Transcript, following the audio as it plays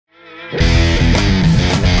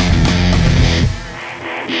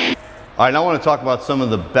All right, now I want to talk about some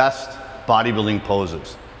of the best bodybuilding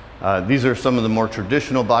poses. These are some of the more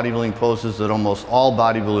traditional bodybuilding poses that almost all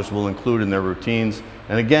bodybuilders will include in their routines.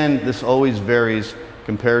 And again, this always varies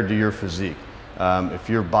compared to your physique. If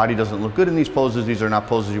your body doesn't look good in these poses, these are not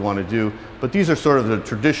poses you want to do, but these are sort of the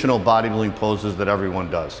traditional bodybuilding poses that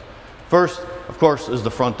everyone does. First, of course, is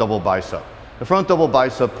the front double bicep. The front double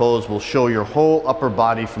bicep pose will show your whole upper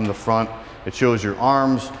body from the front. It shows your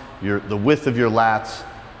arms, the width of your lats,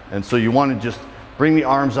 and so you want to just bring the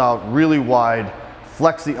arms out really wide,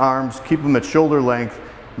 flex the arms, keep them at shoulder length,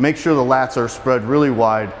 make sure the lats are spread really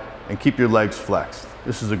wide, and keep your legs flexed.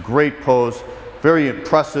 This is a great pose. Very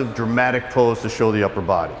impressive, dramatic pose to show the upper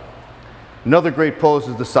body. Another great pose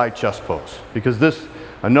is the side chest pose, because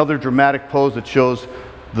another dramatic pose that shows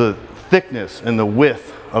the thickness and the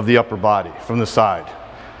width of the upper body from the side.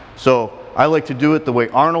 So I like to do it the way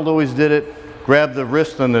Arnold always did it. Grab the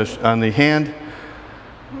wrist on the hand,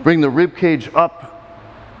 bring the rib cage up,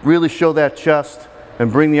 really show that chest, and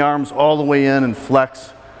bring the arms all the way in and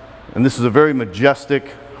flex. And this is a very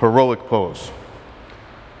majestic, heroic pose.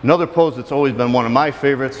 Another pose that's always been one of my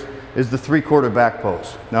favorites is the three-quarter back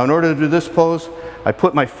pose. Now in order to do this pose, I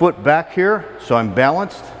put my foot back here so I'm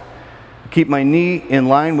balanced. Keep my knee in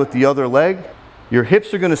line with the other leg. Your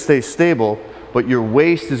hips are going to stay stable, but your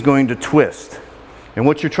waist is going to twist. And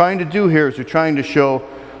what you're trying to do here is you're trying to show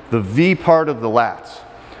the V part of the lats.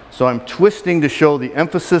 So I'm twisting to show the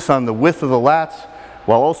emphasis on the width of the lats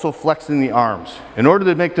while also flexing the arms. In order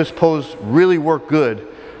to make this pose really work good,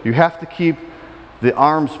 you have to keep the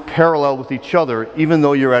arms parallel with each other even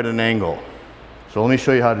though you're at an angle. So let me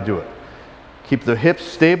show you how to do it. Keep the hips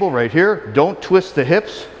stable right here. Don't twist the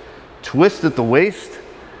hips. Twist at the waist.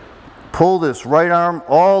 Pull this right arm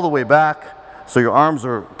all the way back so your arms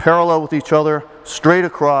are parallel with each other, straight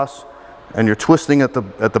across, and you're twisting at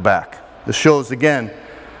the back. This shows, again,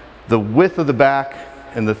 the width of the back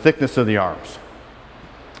and the thickness of the arms.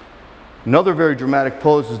 Another very dramatic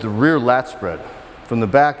pose is the rear lat spread. From the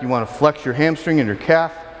back, you want to flex your hamstring and your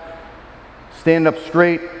calf, stand up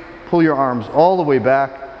straight, pull your arms all the way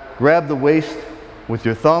back, grab the waist with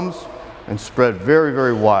your thumbs, and spread very,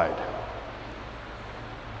 very wide.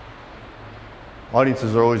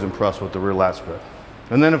 Audiences are always impressed with the rear lat spread.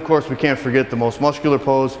 And then, of course, we can't forget the most muscular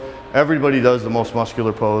pose. Everybody does the most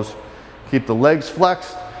muscular pose. Keep the legs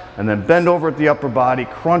flexed, and then bend over at the upper body,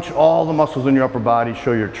 crunch all the muscles in your upper body,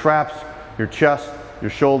 show your traps, your chest, your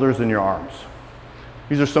shoulders, and your arms.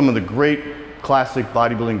 These are some of the great classic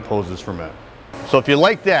bodybuilding poses for men. So if you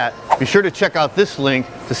like that, be sure to check out this link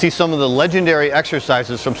to see some of the legendary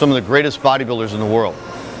exercises from some of the greatest bodybuilders in the world.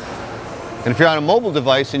 And if you're on a mobile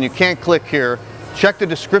device and you can't click here, check the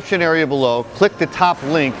description area below, click the top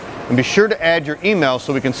link, and be sure to add your email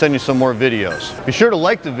so we can send you some more videos. Be sure to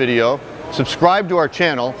like the video, subscribe to our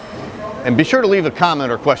channel, and be sure to leave a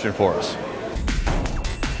comment or question for us.